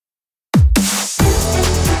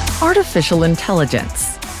Artificial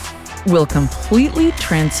intelligence will completely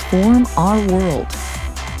transform our world.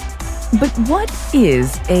 But what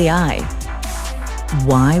is AI?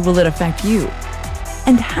 Why will it affect you?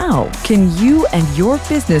 And how can you and your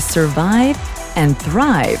business survive and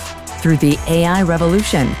thrive through the AI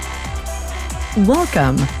revolution?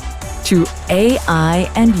 Welcome to AI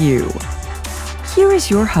and You. Here is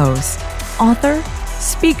your host, author,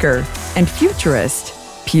 speaker, and futurist,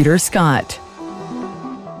 Peter Scott.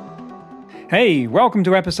 Hey, welcome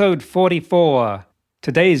to episode 44.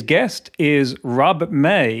 Today's guest is Rob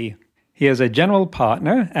May. He is a general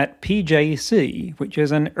partner at PJC, which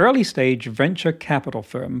is an early-stage venture capital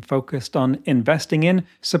firm focused on investing in,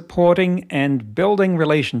 supporting, and building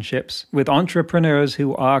relationships with entrepreneurs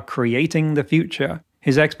who are creating the future.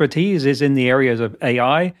 His expertise is in the areas of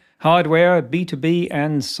AI, hardware, B2B,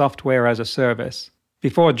 and software as a service.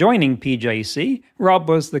 Before joining PJC, Rob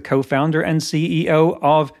was the co-founder and CEO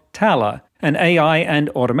of Tala, an AI and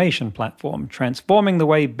automation platform transforming the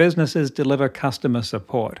way businesses deliver customer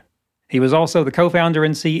support. He was also the co-founder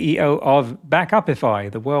and CEO of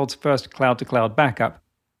Backupify, the world's first cloud-to-cloud backup.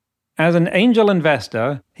 As an angel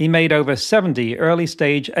investor, he made over 70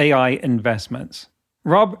 early-stage AI investments.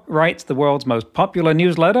 Rob writes the world's most popular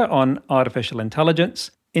newsletter on artificial intelligence,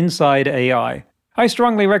 Inside AI. I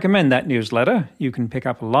strongly recommend that newsletter. You can pick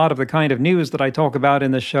up a lot of the kind of news that I talk about in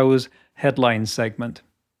the show's headline segment.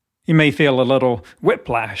 You may feel a little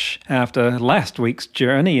whiplash after last week's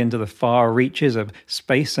journey into the far reaches of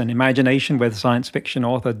space and imagination with science fiction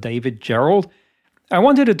author David Gerrold. I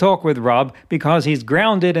wanted to talk with Rob because he's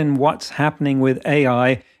grounded in what's happening with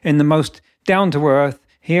AI in the most down-to-earth,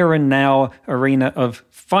 here-and-now arena of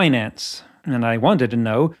finance. And I wanted to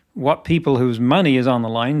know what people whose money is on the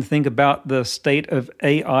line think about the state of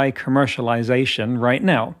AI commercialization right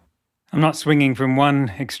now. I'm not swinging from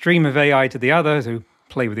one extreme of AI to the other to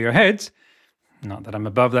play with your heads. Not that I'm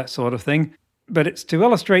above that sort of thing, but it's to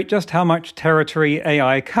illustrate just how much territory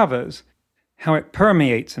AI covers, how it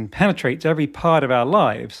permeates and penetrates every part of our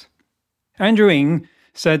lives. Andrew Ng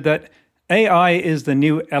said that AI is the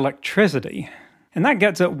new electricity, and that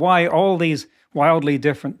gets at why all these wildly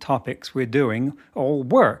different topics we're doing all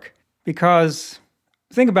work. Because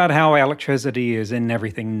think about how electricity is in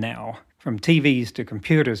everything now, from TVs to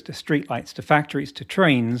computers to streetlights to factories to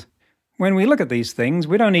trains. When we look at these things,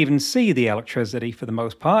 we don't even see the electricity for the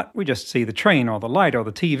most part. We just see the train or the light or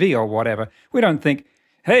the TV or whatever. We don't think,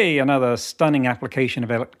 hey, another stunning application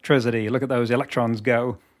of electricity. Look at those electrons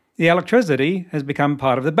go. The electricity has become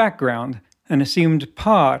part of the background, an assumed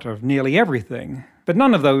part of nearly everything. But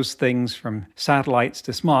none of those things, from satellites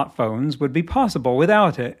to smartphones, would be possible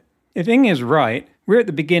without it. If Ng is right, we're at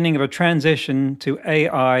the beginning of a transition to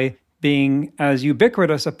AI being as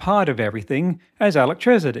ubiquitous a part of everything as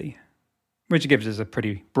electricity. Which gives us a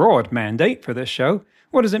pretty broad mandate for this show.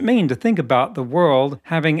 What does it mean to think about the world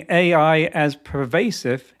having AI as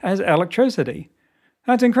pervasive as electricity?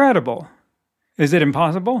 That's incredible. Is it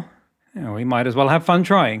impossible? We might as well have fun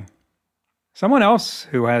trying. Someone else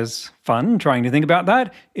who has fun trying to think about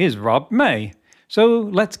that is Rob May. So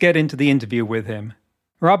let's get into the interview with him.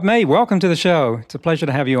 Rob May, welcome to the show. It's a pleasure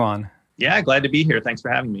to have you on. Yeah, glad to be here. Thanks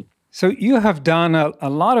for having me. So you have done a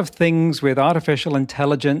lot of things with artificial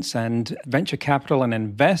intelligence and venture capital and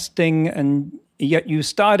investing, and yet you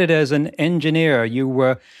started as an engineer. You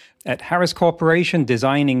were at Harris Corporation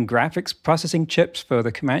designing graphics processing chips for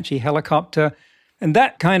the Comanche helicopter. And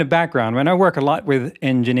that kind of background, when I work a lot with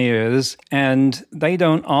engineers, and they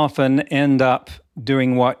don't often end up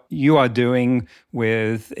doing what you are doing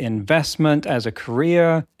with investment as a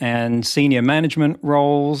career and senior management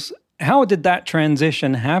roles. How did that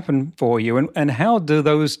transition happen for you? And how do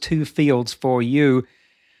those two fields for you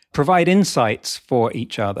provide insights for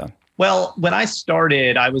each other? Well, when I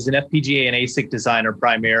started, I was an FPGA and ASIC designer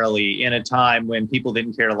primarily in a time when people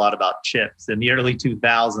didn't care a lot about chips. In the early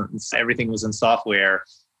 2000s, everything was in software,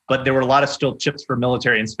 but there were a lot of still chips for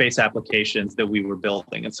military and space applications that we were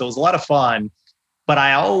building. And so it was a lot of fun, but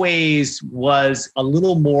I always was a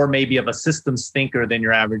little more maybe of a systems thinker than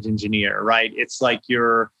your average engineer, right? It's like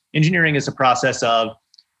your engineering is a process of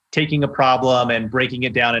taking a problem and breaking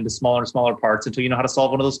it down into smaller and smaller parts until you know how to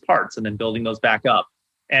solve one of those parts and then building those back up.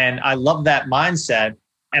 And I love that mindset.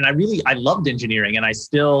 And I loved engineering, and I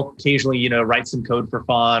still occasionally, write some code for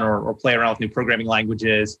fun or play around with new programming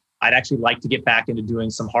languages. I'd actually like to get back into doing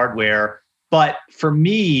some hardware. But for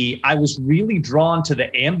me, I was really drawn to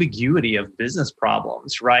the ambiguity of business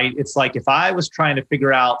problems, right? It's like if I was trying to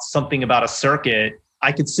figure out something about a circuit,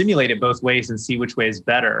 I could simulate it both ways and see which way is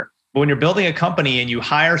better. But when you're building a company and you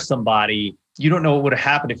hire somebody, you don't know what would have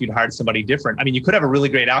happened if you'd hired somebody different. I mean, you could have a really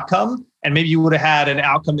great outcome, and maybe you would have had an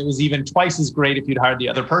outcome that was even twice as great if you'd hired the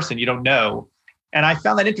other person. You don't know. And I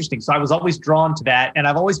found that interesting. So I was always drawn to that. And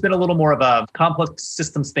I've always been a little more of a complex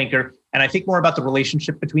systems thinker. And I think more about the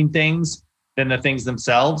relationship between things than the things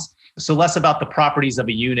themselves. So less about the properties of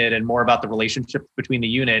a unit and more about the relationship between the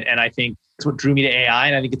unit. And I think it's what drew me to AI.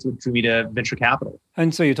 And I think it's what drew me to venture capital.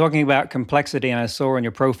 And so you're talking about complexity. And I saw in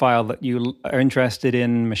your profile that you are interested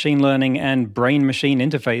in machine learning and brain-machine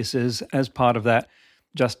interfaces as part of that.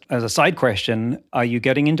 Just as a side question, are you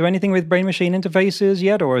getting into anything with brain-machine interfaces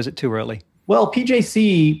yet, or is it too early? Well,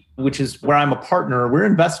 PJC, which is where I'm a partner, we're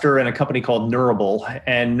an investor in a company called Neurable,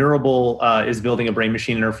 and Neurable is building a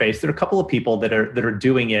brain-machine interface. There are a couple of people that are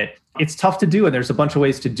doing it. It's tough to do, and there's a bunch of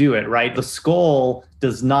ways to do it, right? The skull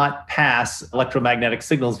does not pass electromagnetic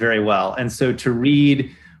signals very well, and so to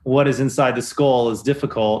read what is inside the skull is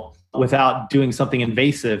difficult without doing something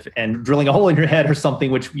invasive and drilling a hole in your head or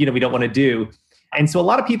something, which we don't want to do. And so a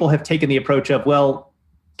lot of people have taken the approach of, well,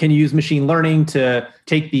 can you use machine learning to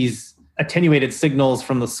take these attenuated signals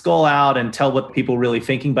from the skull out and tell what people are really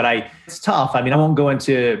thinking? But it's tough. I mean, I won't go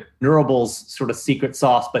into Neurable's sort of secret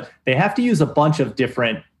sauce, but they have to use a bunch of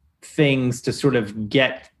different things to sort of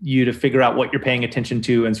get you to figure out what you're paying attention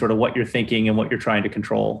to and sort of what you're thinking and what you're trying to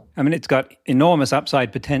control. I mean, it's got enormous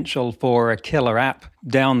upside potential for a killer app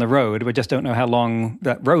down the road. We just don't know how long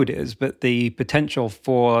that road is, but the potential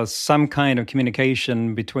for some kind of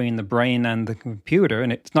communication between the brain and the computer,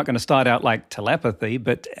 and it's not going to start out like telepathy,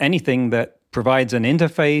 but anything that provides an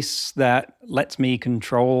interface that lets me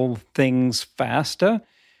control things faster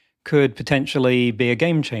could potentially be a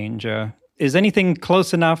game changer. Is anything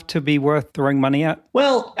close enough to be worth throwing money at?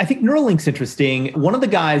 Well, I think Neuralink's interesting. One of the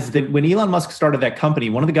guys that when Elon Musk started that company,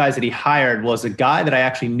 one of the guys that he hired was a guy that I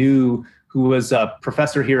actually knew who was a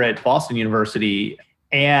professor here at Boston University.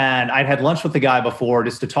 And I'd had lunch with the guy before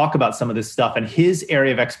just to talk about some of this stuff. And his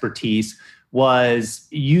area of expertise was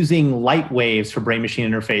using light waves for brain-machine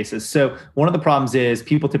interfaces. So one of the problems is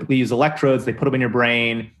people typically use electrodes. They put them in your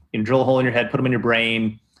brain, drill a hole in your head, put them in your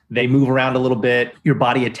brain. They move around a little bit. Your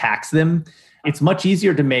body attacks them. It's much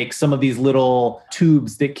easier to make some of these little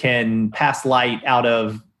tubes that can pass light out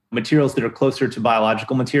of materials that are closer to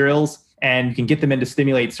biological materials. And you can get them in to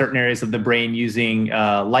stimulate certain areas of the brain using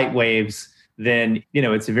light waves. Then,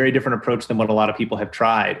 it's a very different approach than what a lot of people have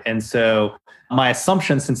tried. And so my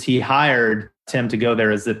assumption, since he hired Tim to go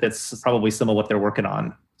there, is that that's probably some of what they're working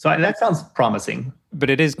on. So that sounds promising. But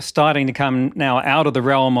it is starting to come now out of the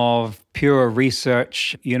realm of pure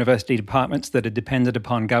research university departments that are dependent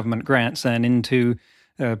upon government grants and into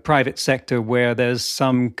a private sector where there's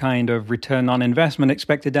some kind of return on investment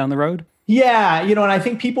expected down the road? Yeah, and I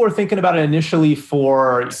think people are thinking about it initially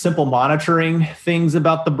for simple monitoring things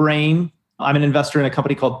about the brain. I'm an investor in a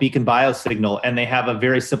company called Beacon Biosignal, and they have a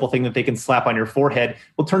very simple thing that they can slap on your forehead.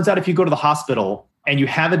 Well, it turns out if you go to the hospital and you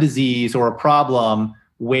have a disease or a problem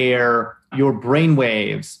where your brain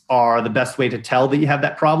waves are the best way to tell that you have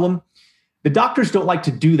that problem, the doctors don't like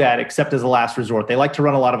to do that except as a last resort. They like to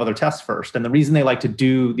run a lot of other tests first. And the reason they like to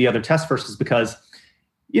do the other tests first is because,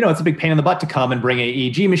 it's a big pain in the butt to come and bring an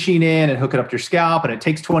EEG machine in and hook it up to your scalp, and it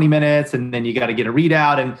takes 20 minutes, and then you got to get a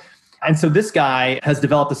readout. And so this guy has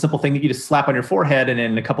developed a simple thing that you just slap on your forehead, and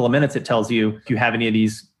in a couple of minutes, it tells you if you have any of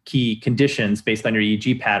these key conditions based on your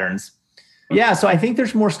EEG patterns. Yeah, so I think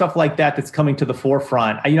there's more stuff like that that's coming to the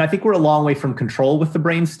forefront. I think we're a long way from control with the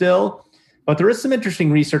brain still, but there is some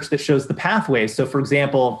interesting research that shows the pathways. So for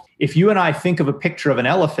example, if you and I think of a picture of an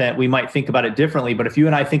elephant, we might think about it differently. But if you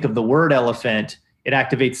and I think of the word elephant, it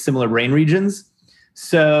activates similar brain regions.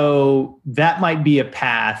 So that might be a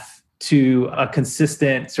path to a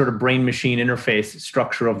consistent sort of brain-machine interface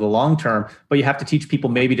structure of the long term, but you have to teach people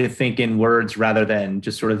maybe to think in words rather than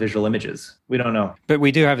just sort of visual images. We don't know. But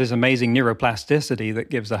we do have this amazing neuroplasticity that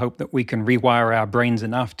gives the hope that we can rewire our brains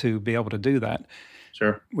enough to be able to do that.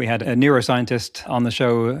 Sure. We had a neuroscientist on the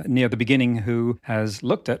show near the beginning who has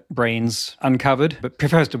looked at brains uncovered, but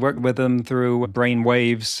prefers to work with them through brain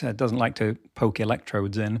waves, doesn't like to poke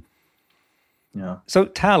electrodes in. Yeah. So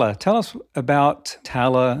Tala, tell us about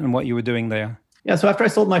Tala and what you were doing there. Yeah, so after I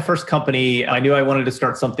sold my first company, I knew I wanted to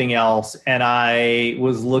start something else. And I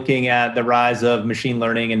was looking at the rise of machine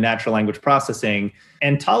learning and natural language processing.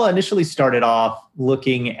 And Tala initially started off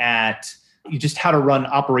looking at just how to run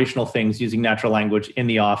operational things using natural language in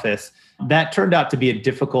the office. That turned out to be a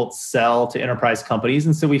difficult sell to enterprise companies.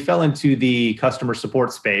 And so we fell into the customer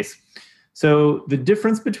support space. So the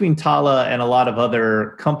difference between Tala and a lot of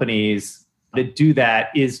other companies that do that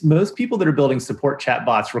is most people that are building support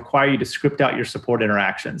chatbots require you to script out your support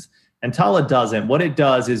interactions. And Tala doesn't. What it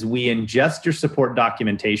does is we ingest your support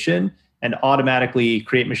documentation and automatically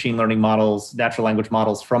create machine learning models, natural language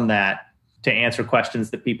models from that to answer questions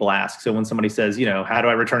that people ask. So when somebody says, how do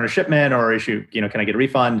I return a shipment or issue, can I get a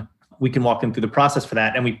refund? We can walk them through the process for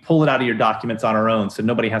that. And we pull it out of your documents on our own. So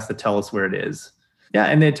nobody has to tell us where it is. Yeah.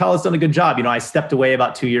 And the Tella's done a good job. I stepped away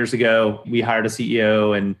about 2 years ago. We hired a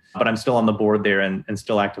CEO, but I'm still on the board there and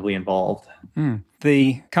still actively involved.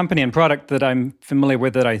 The company and product that I'm familiar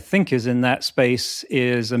with that I think is in that space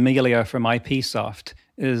is Amelia from IPsoft.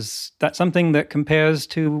 Is that something that compares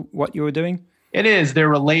to what you were doing? It is. They're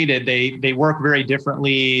related. They work very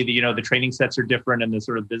differently. The training sets are different and the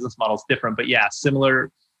sort of business model is different. But yeah, similar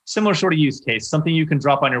sort of use case, something you can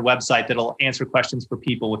drop on your website that'll answer questions for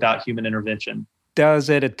people without human intervention. Does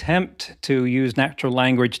it attempt to use natural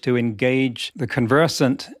language to engage the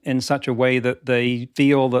conversant in such a way that they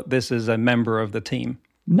feel that this is a member of the team?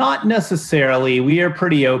 Not necessarily. We are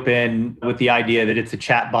pretty open with the idea that it's a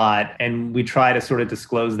chatbot, and we try to sort of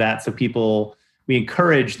disclose that so we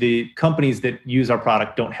encourage the companies that use our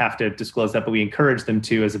product don't have to disclose that, but we encourage them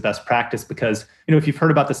to as a best practice because, if you've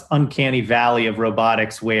heard about this uncanny valley of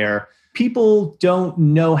robotics where people don't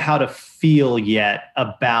know how to feel yet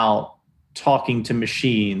about talking to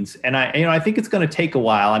machines. And I think it's going to take a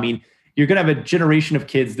while. I mean, you're going to have a generation of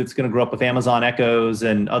kids that's going to grow up with Amazon Echoes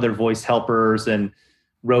and other voice helpers and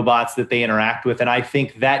robots that they interact with. And I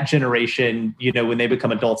think that generation, when they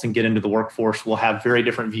become adults and get into the workforce, will have very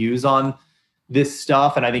different views on this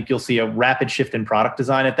stuff. And I think you'll see a rapid shift in product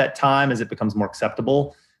design at that time as it becomes more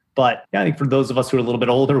acceptable. But I think for those of us who are a little bit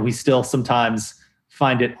older, we still sometimes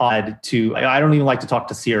find it odd I don't even like to talk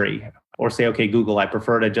to Siri or say, okay, Google. I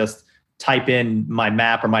prefer to just type in my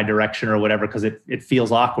map or my direction or whatever, because it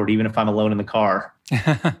feels awkward, even if I'm alone in the car.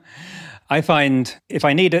 I find if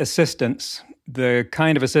I need assistance, the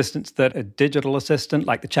kind of assistance that a digital assistant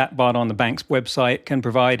like the chatbot on the bank's website can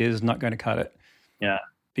provide is not going to cut it. Yeah.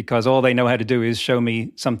 Because all they know how to do is show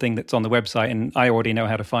me something that's on the website, and I already know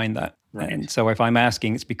how to find that. Right. And so if I'm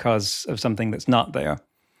asking, it's because of something that's not there.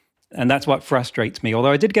 And that's what frustrates me.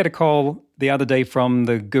 Although I did get a call the other day from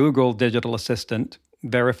the Google digital assistant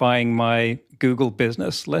verifying my Google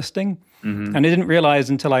business listing. Mm-hmm. And I didn't realize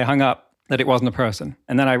until I hung up that it wasn't a person.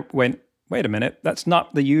 And then I went, wait a minute, that's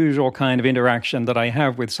not the usual kind of interaction that I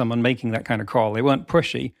have with someone making that kind of call. They weren't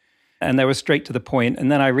pushy. And they were straight to the point.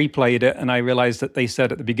 And then I replayed it and I realized that they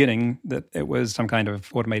said at the beginning that it was some kind of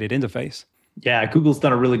automated interface. Yeah, Google's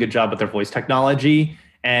done a really good job with their voice technology.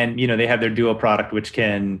 And, they have their Duo product, which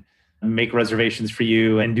can make reservations for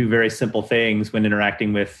you and do very simple things when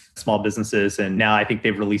interacting with small businesses. And now I think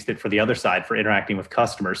they've released it for the other side for interacting with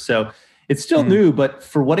customers. So it's still new, but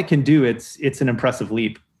for what it can do, it's an impressive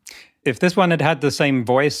leap. If this one had the same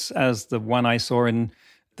voice as the one I saw in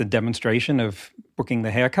the demonstration of booking the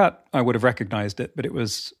haircut, I would have recognized it, but it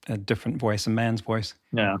was a different voice, a man's voice.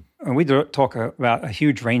 Yeah. And we talk about a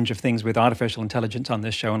huge range of things with artificial intelligence on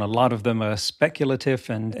this show, and a lot of them are speculative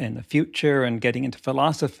and in the future and getting into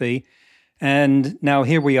philosophy. And now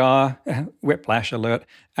here we are, whiplash alert,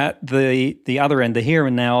 at the other end, the here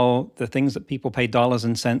and now, the things that people pay dollars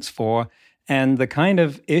and cents for, and the kind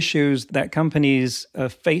of issues that companies are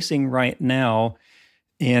facing right now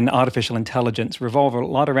in artificial intelligence revolve a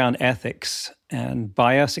lot around ethics and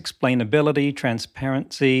bias, explainability,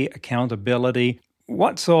 transparency, accountability.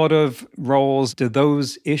 What sort of roles do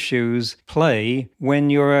those issues play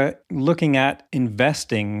when you're looking at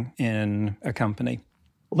investing in a company?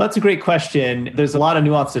 Well, that's a great question. There's a lot of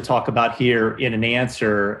nuance to talk about here in an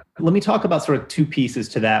answer. Let me talk about sort of two pieces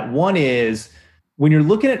to that. One is, when you're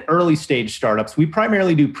looking at early stage startups, we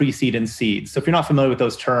primarily do pre-seed and seed. So if you're not familiar with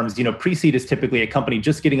those terms, pre-seed is typically a company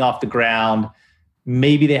just getting off the ground.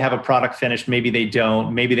 Maybe they have a product finished, maybe they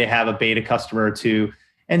don't. Maybe they have a beta customer or two.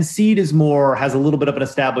 And seed has a little bit of an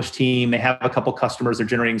established team. They have a couple customers, they're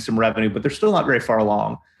generating some revenue, but they're still not very far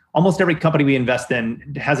along. Almost every company we invest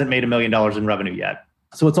in hasn't made $1 million in revenue yet.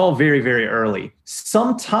 So it's all very, very early.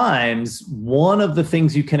 Sometimes one of the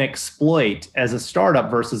things you can exploit as a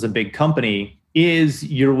startup versus a big company is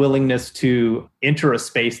your willingness to enter a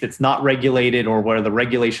space that's not regulated, or where the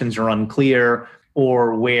regulations are unclear,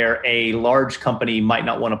 or where a large company might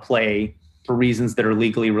not want to play for reasons that are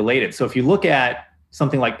legally related. So if you look at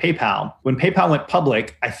something like PayPal, when PayPal went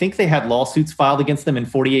public, I think they had lawsuits filed against them in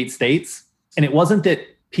 48 states. And it wasn't that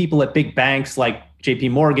people at big banks like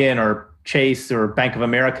JP Morgan or Chase or Bank of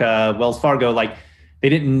America, Wells Fargo, they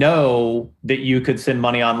didn't know that you could send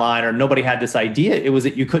money online, or nobody had this idea. It was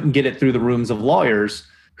that you couldn't get it through the rooms of lawyers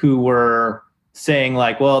who were saying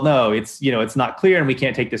well, no, it's not clear and we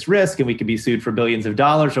can't take this risk and we could be sued for billions of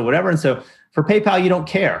dollars or whatever. And so for PayPal, you don't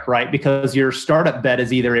care, right? Because your startup bet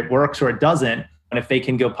is either it works or it doesn't. And if they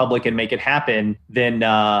can go public and make it happen, then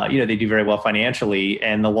they do very well financially,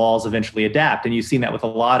 and the laws eventually adapt. And you've seen that with a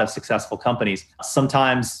lot of successful companies.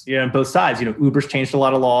 Sometimes, on both sides, Uber's changed a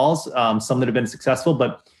lot of laws, some that have been successful,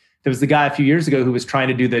 but there was the guy a few years ago who was trying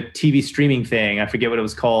to do the TV streaming thing. I forget what it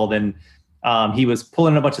was called. And he was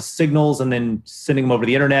pulling in a bunch of signals and then sending them over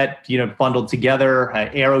the internet, bundled together,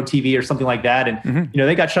 Aero TV or something like that. And,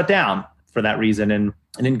 they got shut down for that reason and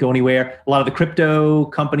didn't go anywhere. A lot of the crypto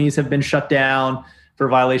companies have been shut down for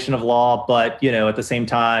violation of law. But, at the same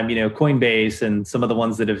time, Coinbase and some of the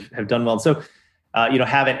ones that have done well. So,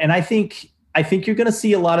 haven't. And I think you're going to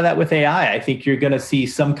see a lot of that with AI. I think you're going to see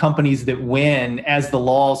some companies that win as the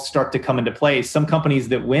laws start to come into place. Some companies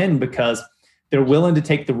that win because they're willing to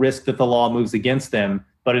take the risk that the law moves against them,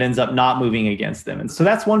 but it ends up not moving against them. And so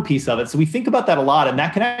that's one piece of it. So we think about that a lot, and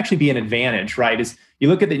that can actually be an advantage, right? Is you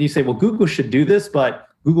look at it and you say, well, Google should do this, but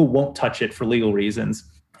Google won't touch it for legal reasons.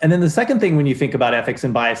 And then the second thing when you think about ethics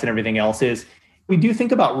and bias and everything else is we do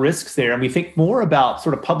think about risks there, and we think more about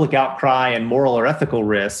sort of public outcry and moral or ethical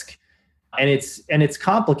risk. And it's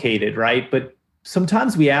complicated, right? But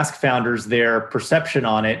sometimes we ask founders their perception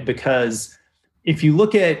on it, because if you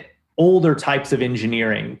look at older types of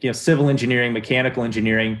engineering, civil engineering, mechanical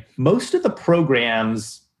engineering, most of the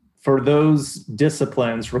programs for those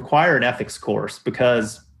disciplines require an ethics course,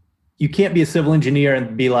 because you can't be a civil engineer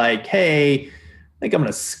and be like, hey, I think I'm going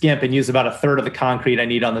to skimp and use about a third of the concrete I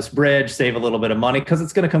need on this bridge, save a little bit of money, because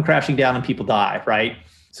it's going to come crashing down and people die, right?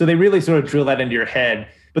 So they really sort of drill that into your head.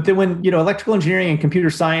 But then when, electrical engineering and computer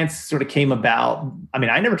science sort of came about, I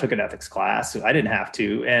never took an ethics class. So I didn't have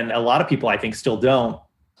to. And a lot of people, I think, still don't.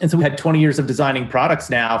 And so we had 20 years of designing products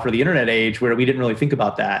now for the internet age where we didn't really think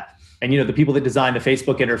about that. And, the people that design the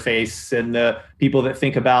Facebook interface and the people that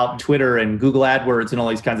think about Twitter and Google AdWords and all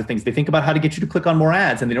these kinds of things, they think about how to get you to click on more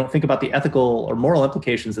ads, and they don't think about the ethical or moral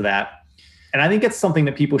implications of that. And I think it's something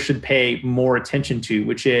that people should pay more attention to,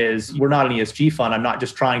 which is we're not an ESG fund. I'm not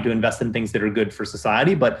just trying to invest in things that are good for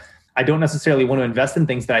society, but I don't necessarily want to invest in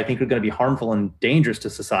things that I think are going to be harmful and dangerous to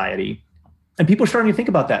society. And people are starting to think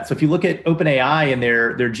about that. So if you look at OpenAI and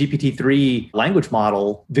their GPT-3 language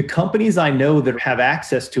model, the companies I know that have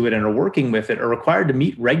access to it and are working with it are required to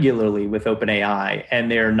meet regularly with OpenAI.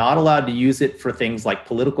 And they're not allowed to use it for things like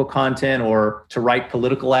political content or to write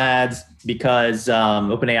political ads, because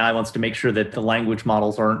OpenAI wants to make sure that the language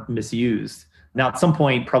models aren't misused. Now, at some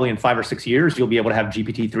point, probably in 5 or 6 years, you'll be able to have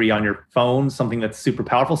GPT-3 on your phone, something that's super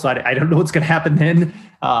powerful. So I don't know what's going to happen then.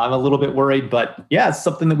 I'm a little bit worried. But yeah, it's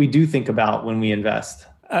something that we do think about when we invest.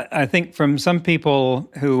 I think from some people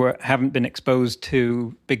who haven't been exposed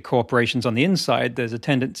to big corporations on the inside, there's a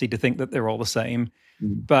tendency to think that they're all the same.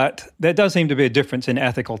 But there does seem to be a difference in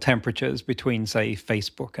ethical temperatures between, say,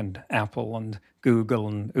 Facebook and Apple and Google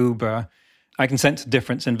and Uber. I can sense a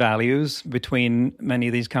difference in values between many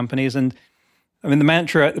of these companies. And the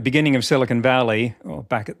mantra at the beginning of Silicon Valley, or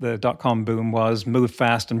back at the dot-com boom, was move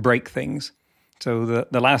fast and break things. So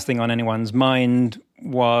the last thing on anyone's mind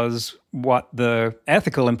was what the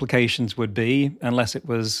ethical implications would be, unless it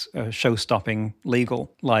was a show-stopping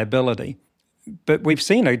legal liability. But we've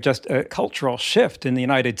seen just a cultural shift in the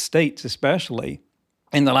United States, especially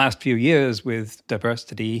in the last few years, with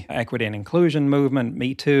diversity, equity, and inclusion movement,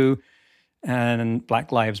 Me Too, and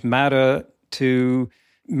Black Lives Matter, to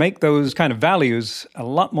make those kind of values a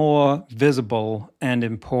lot more visible and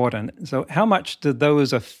important. So how much do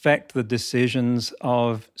those affect the decisions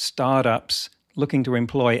of startups looking to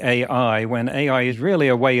employ AI, when AI is really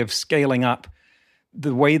a way of scaling up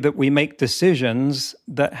the way that we make decisions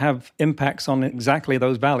that have impacts on exactly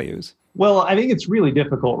those values? Well, I think it's really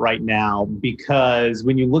difficult right now, because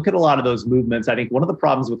when you look at a lot of those movements, I think one of the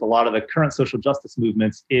problems with a lot of the current social justice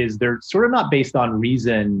movements is they're sort of not based on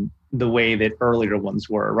reason the way that earlier ones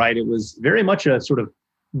were, right? It was very much a sort of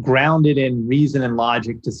grounded in reason and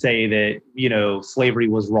logic to say that, slavery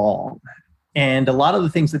was wrong. And a lot of the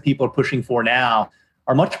things that people are pushing for now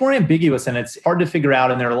are much more ambiguous, and it's hard to figure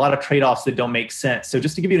out. And there are a lot of trade-offs that don't make sense. So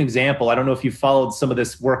just to give you an example, I don't know if you followed some of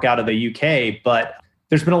this work out of the UK, but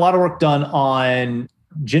there's been a lot of work done on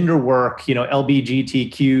gender work,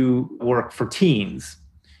 LGBTQ work for teens.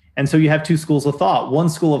 And so you have two schools of thought. One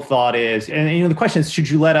school of thought is, and the question is, should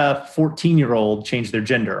you let a 14-year-old change their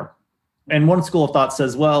gender? And one school of thought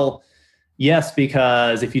says, well, yes,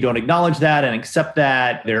 because if you don't acknowledge that and accept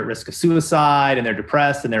that, they're at risk of suicide and they're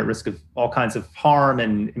depressed and they're at risk of all kinds of harm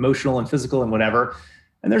and emotional and physical and whatever.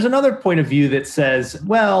 And there's another point of view that says,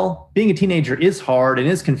 well, being a teenager is hard and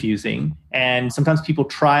is confusing. And sometimes people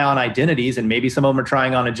try on identities, and maybe some of them are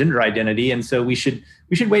trying on a gender identity. And so we should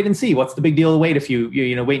wait and see. What's the big deal to wait if you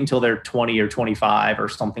wait until they're 20 or 25 or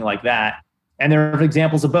something like that? And there are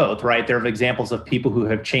examples of both, right? There are examples of people who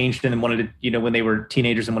have changed and wanted to, when they were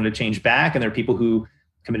teenagers and wanted to change back. And there are people who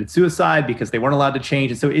committed suicide because they weren't allowed to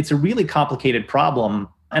change. And so it's a really complicated problem.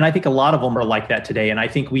 And I think a lot of them are like that today. And I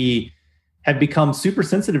think we have become super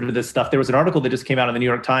sensitive to this stuff. There was an article that just came out in the New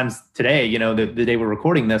York Times today, the day we're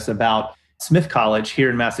recording this, about Smith College here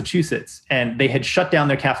in Massachusetts. And they had shut down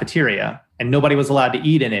their cafeteria and nobody was allowed to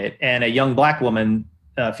eat in it. And a young Black woman,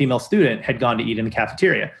 female student, had gone to eat in the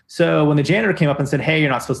cafeteria. So when the janitor came up and said, hey, you're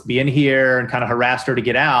not supposed to be in here, and kind of harassed her to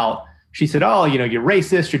get out, she said, oh, you're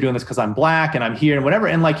racist. You're doing this because I'm Black and I'm here and whatever.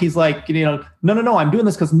 And he's like, no, I'm doing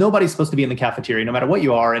this because nobody's supposed to be in the cafeteria, no matter what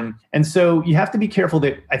you are. And so you have to be careful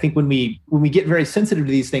that I think when we get very sensitive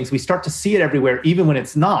to these things, we start to see it everywhere, even when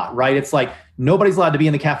it's not, right? It's like nobody's allowed to be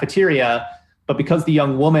in the cafeteria, but because the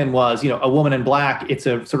young woman was, a woman in Black, it's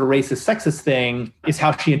a sort of racist, sexist thing, is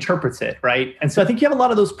how she interprets it, right? And so I think you have a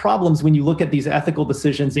lot of those problems when you look at these ethical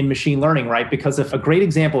decisions in machine learning, right? Because if a great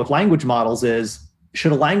example with language models is,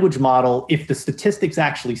 should a language model, if the statistics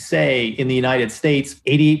actually say in the United States,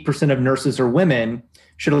 88% of nurses are women,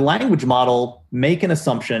 should a language model make an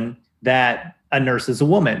assumption that a nurse is a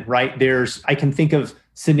woman, right? I can think of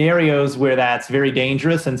scenarios where that's very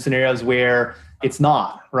dangerous and scenarios where it's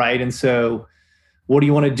not, right? And so what do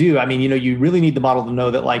you want to do? I mean, you really need the model to know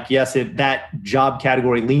that yes, that job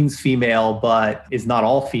category leans female, but is not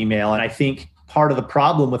all female. And I think part of the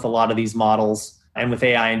problem with a lot of these models and with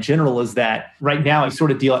AI in general is that right now you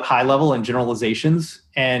sort of deal at high level and generalizations.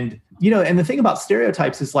 And, and the thing about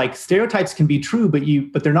stereotypes is stereotypes can be true,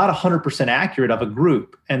 but they're not 100% accurate of a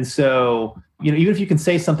group. And so, even if you can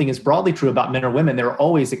say something is broadly true about men or women, there are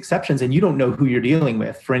always exceptions and you don't know who you're dealing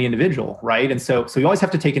with for any individual, right? And so you always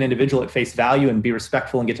have to take an individual at face value and be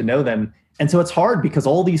respectful and get to know them. And so it's hard because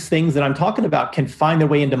all these things that I'm talking about can find their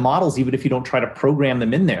way into models, even if you don't try to program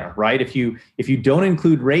them in there, right? If you don't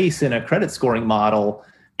include race in a credit scoring model,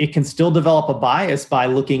 it can still develop a bias by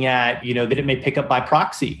looking at, that it may pick up by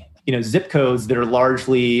proxy, zip codes that are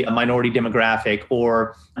largely a minority demographic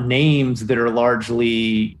or names that are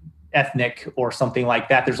largely ethnic or something like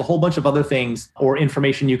that. There's a whole bunch of other things or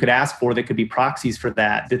information you could ask for that could be proxies for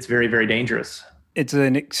that. That's very, very dangerous. It's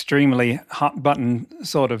an extremely hot button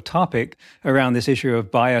sort of topic around this issue of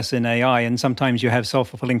bias in AI. And sometimes you have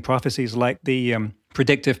self-fulfilling prophecies like the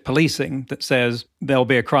predictive policing that says there'll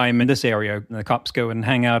be a crime in this area. And the cops go and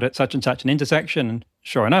hang out at such and such an intersection. And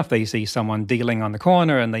sure enough, they see someone dealing on the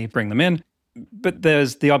corner and they bring them in. But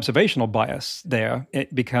there's the observational bias there.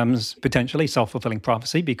 It becomes potentially self-fulfilling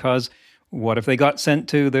prophecy because what if they got sent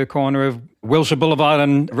to the corner of Wilshire Boulevard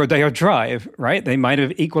and Rodeo Drive, right? They might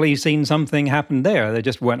have equally seen something happen there. They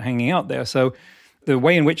just weren't hanging out there. So the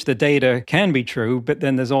way in which the data can be true, but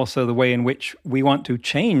then there's also the way in which we want to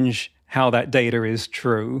change how that data is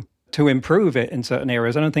true to improve it in certain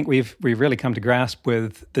areas. I don't think we've really come to grasp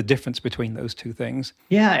with the difference between those two things.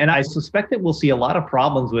 Yeah, and I suspect that we'll see a lot of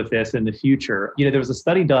problems with this in the future. There was a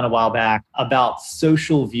study done a while back about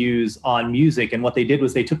social views on music, and what they did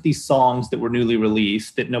was they took these songs that were newly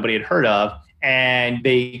released that nobody had heard of, and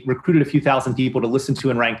they recruited a few thousand people to listen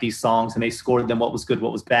to and rank these songs, and they scored them what was good,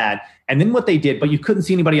 what was bad. And then what they did, but you couldn't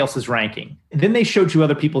see anybody else's ranking. And then they showed you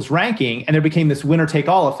other people's ranking, and there became this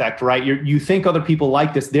winner-take-all effect, right? You think other people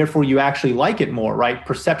like this, therefore you actually like it more, right?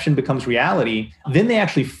 Perception becomes reality. Then they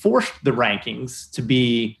actually forced the rankings to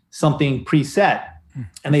be something preset.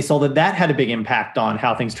 And they saw that had a big impact on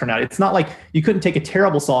how things turn out. It's not like you couldn't take a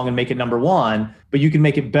terrible song and make it number one, but you can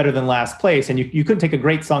make it better than last place. And you couldn't take a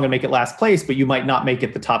great song and make it last place, but you might not make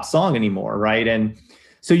it the top song anymore, right? And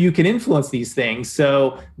so you can influence these things.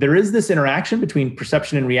 So there is this interaction between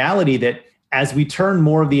perception and reality that as we turn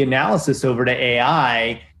more of the analysis over to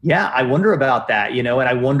AI, I wonder about that, and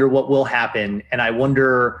I wonder what will happen. And I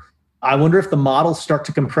wonder if the models start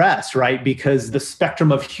to compress, right? Because the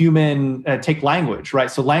spectrum of human, take language,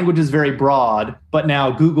 right? So language is very broad, but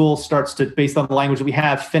now Google starts to, based on the language that we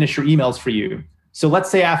have, finish your emails for you. So let's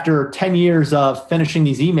say after 10 years of finishing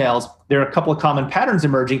these emails, there are a couple of common patterns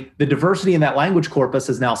emerging. The diversity in that language corpus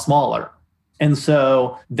is now smaller. And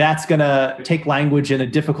so that's going to take language in a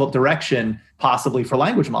difficult direction, possibly for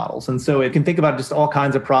language models. And so it can think about just all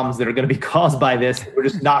kinds of problems that are going to be caused by this. We're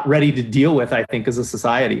just not ready to deal with, I think, as a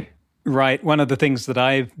society. Right. One of the things that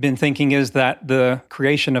I've been thinking is that the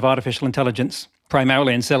creation of artificial intelligence,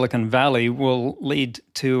 primarily in Silicon Valley, will lead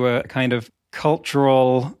to a kind of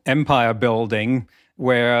cultural empire building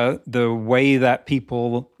where the way that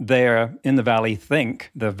people there in the valley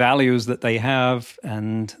think, the values that they have,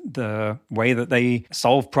 and the way that they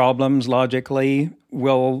solve problems logically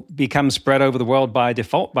will become spread over the world by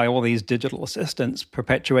default by all these digital assistants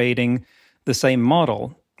perpetuating the same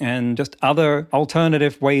model. and just other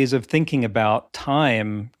alternative ways of thinking about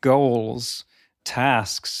time, goals,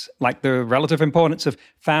 tasks, like the relative importance of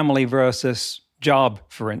family versus job,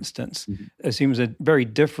 for instance, assumes a very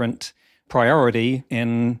different priority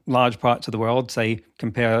in large parts of the world, say,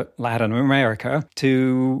 compare Latin America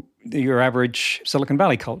to your average Silicon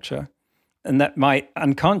Valley culture. And that might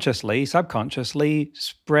unconsciously, subconsciously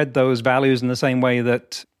spread those values in the same way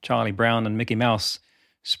that Charlie Brown and Mickey Mouse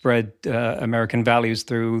spread American values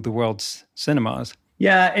through the world's cinemas.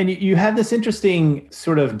 Yeah, and you have this interesting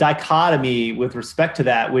sort of dichotomy with respect to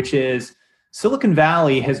that, which is Silicon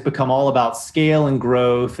Valley has become all about scale and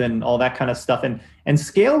growth and all that kind of stuff. And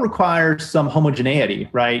scale requires some homogeneity,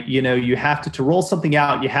 right? You know, you have to roll something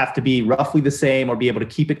out, you have to be roughly the same or be able to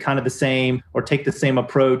keep it kind of the same or take the same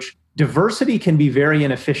approach. Diversity can be very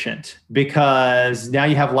inefficient because now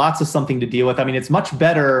you have lots of something to deal with. I mean, it's much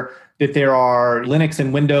better that there are Linux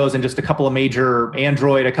and Windows and just a couple of major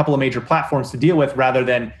Android, a couple of major platforms to deal with rather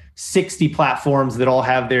than 60 platforms that all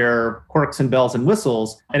have their quirks and bells and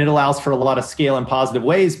whistles. And it allows for a lot of scale in positive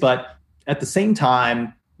ways. But at the same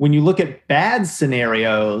time, when you look at bad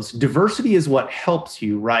scenarios, diversity is what helps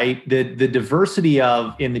you, right? The diversity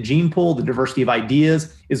in the gene pool, the diversity of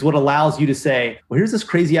ideas is what allows you to say, well, here's this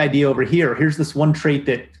crazy idea over here. Here's this one trait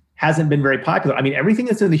that hasn't been very popular. I mean, everything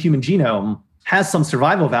that's in the human genome has some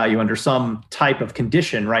survival value under some type of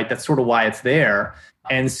condition, right? That's sort of why it's there.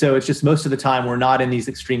 And so it's just most of the time we're not in these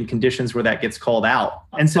extreme conditions where that gets called out.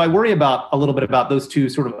 And so I worry a little bit about those two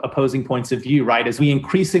sort of opposing points of view, right? As we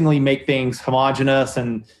increasingly make things homogenous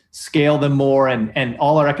and scale them more and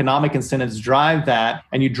all our economic incentives drive that,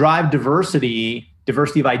 and you drive diversity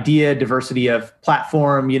of idea, diversity of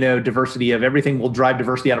platform, diversity of everything will drive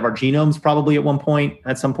diversity out of our genomes probably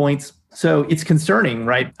at some points. So it's concerning,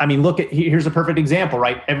 right? I mean, here's a perfect example,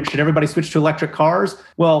 right? Should everybody switch to electric cars?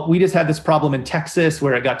 Well, we just had this problem in Texas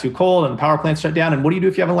where it got too cold and the power plants shut down. And what do you do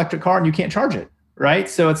if you have an electric car and you can't charge it, right?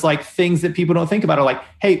 So it's like things that people don't think about are like,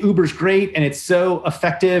 hey, Uber's great and it's so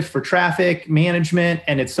effective for traffic management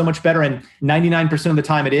and it's so much better. And 99% of the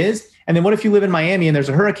time it is. And then what if you live in Miami and there's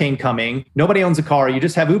a hurricane coming, nobody owns a car, you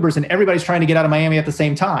just have Ubers and everybody's trying to get out of Miami at the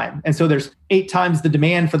same time. And so there's 8 times the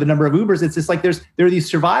demand for the number of Ubers. It's just like there are these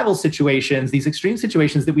survival situations, these extreme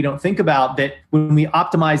situations that we don't think about, that when we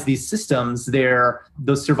optimize these systems,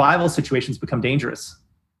 those survival situations become dangerous.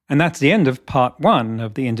 And that's the end of part 1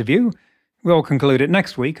 of the interview. We'll conclude it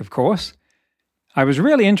next week, of course. I was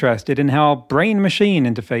really interested in how brain-machine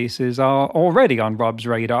interfaces are already on Rob's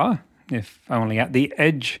radar, if only at the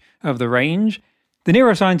edge of the range. The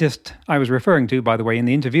neuroscientist I was referring to, by the way, in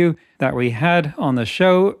the interview that we had on the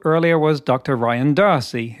show earlier was Dr. Ryan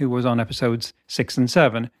Darcy, who was on episodes 6 and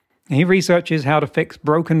 7. He researches how to fix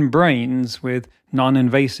broken brains with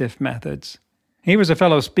non-invasive methods. He was a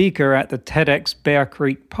fellow speaker at the TEDx Bear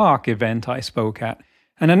Creek Park event I spoke at.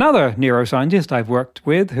 And another neuroscientist I've worked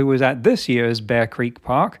with who was at this year's Bear Creek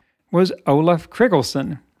Park was Olaf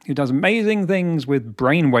Krigelson, who does amazing things with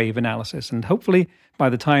brainwave analysis. And hopefully, by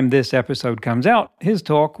the time this episode comes out, his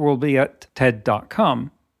talk will be at TED.com.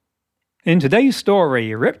 In today's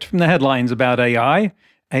story, ripped from the headlines about AI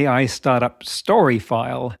startup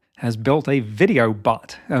Storyfile has built a video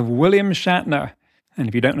bot of William Shatner. And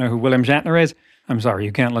if you don't know who William Shatner is, I'm sorry,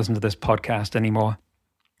 you can't listen to this podcast anymore.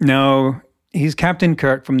 No, he's Captain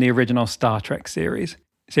Kirk from the original Star Trek series.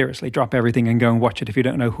 Seriously, drop everything and go and watch it if you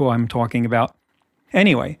don't know who I'm talking about.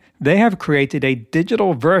 Anyway, they have created a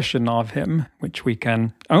digital version of him, which we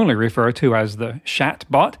can only refer to as the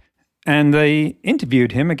Shatbot, and they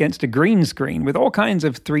interviewed him against a green screen with all kinds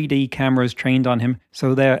of 3D cameras trained on him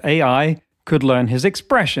so their AI could learn his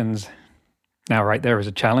expressions. Now, right there is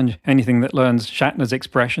a challenge. Anything that learns Shatner's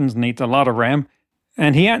expressions needs a lot of RAM.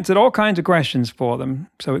 And he answered all kinds of questions for them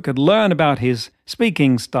so it could learn about his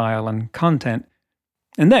speaking style and content.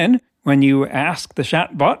 And then, when you ask the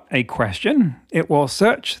chatbot a question, it will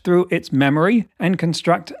search through its memory and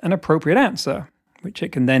construct an appropriate answer, which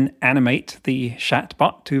it can then animate the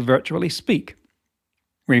chatbot to virtually speak.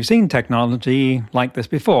 We've seen technology like this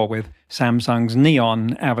before with Samsung's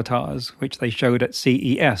Neon avatars, which they showed at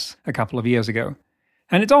CES a couple of years ago.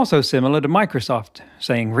 And it's also similar to Microsoft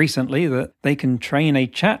saying recently that they can train a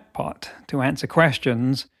chatbot to answer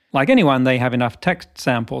questions like anyone they have enough text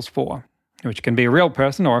samples for, which can be a real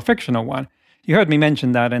person or a fictional one. You heard me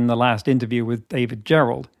mention that in the last interview with David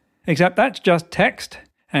Gerald. Except that's just text,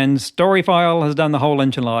 and Storyfile has done the whole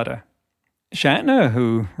enchilada. Shatner,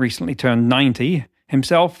 who recently turned 90,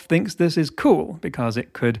 himself thinks this is cool because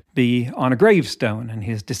it could be on a gravestone and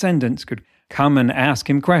his descendants could come and ask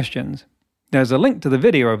him questions. There's a link to the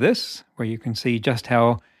video of this, where you can see just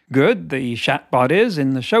how good the chatbot is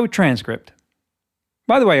in the show transcript.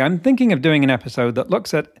 By the way, I'm thinking of doing an episode that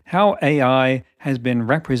looks at how AI has been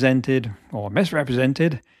represented or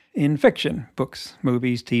misrepresented in fiction, books,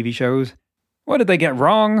 movies, TV shows. What did they get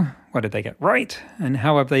wrong? What did they get right? And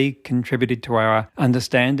how have they contributed to our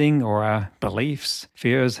understanding or our beliefs,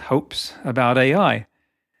 fears, hopes about AI?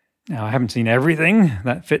 Now, I haven't seen everything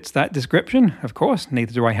that fits that description, of course.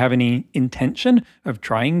 Neither do I have any intention of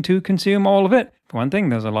trying to consume all of it. For one thing,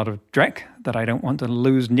 there's a lot of dreck that I don't want to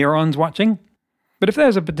lose neurons watching. But if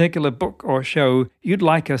there's a particular book or show you'd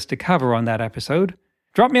like us to cover on that episode,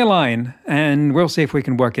 drop me a line and we'll see if we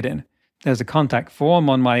can work it in. There's a contact form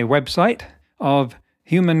on my website of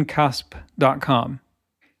humancusp.com.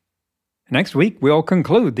 Next week, we'll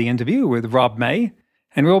conclude the interview with Rob May,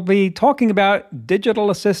 and we'll be talking about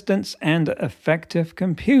digital assistants and effective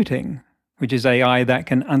computing, which is AI that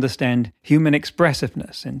can understand human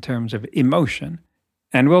expressiveness in terms of emotion.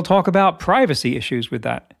 And we'll talk about privacy issues with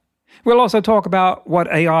that. We'll also talk about what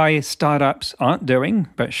AI startups aren't doing,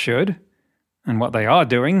 but should, and what they are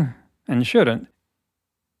doing and shouldn't.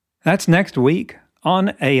 That's next week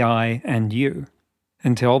on AI and You.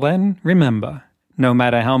 Until then, remember, no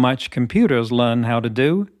matter how much computers learn how to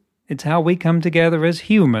do, it's how we come together as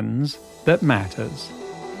humans that matters.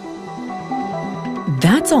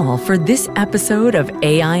 That's all for this episode of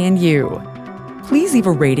AI and You. Please leave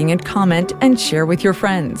a rating and comment and share with your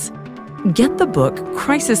friends. Get the book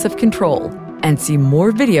Crisis of Control and see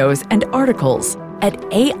more videos and articles at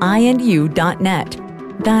aiandyou.net.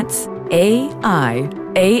 That's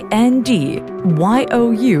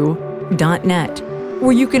aiandyou.net,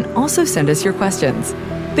 where you can also send us your questions.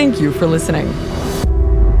 Thank you for listening.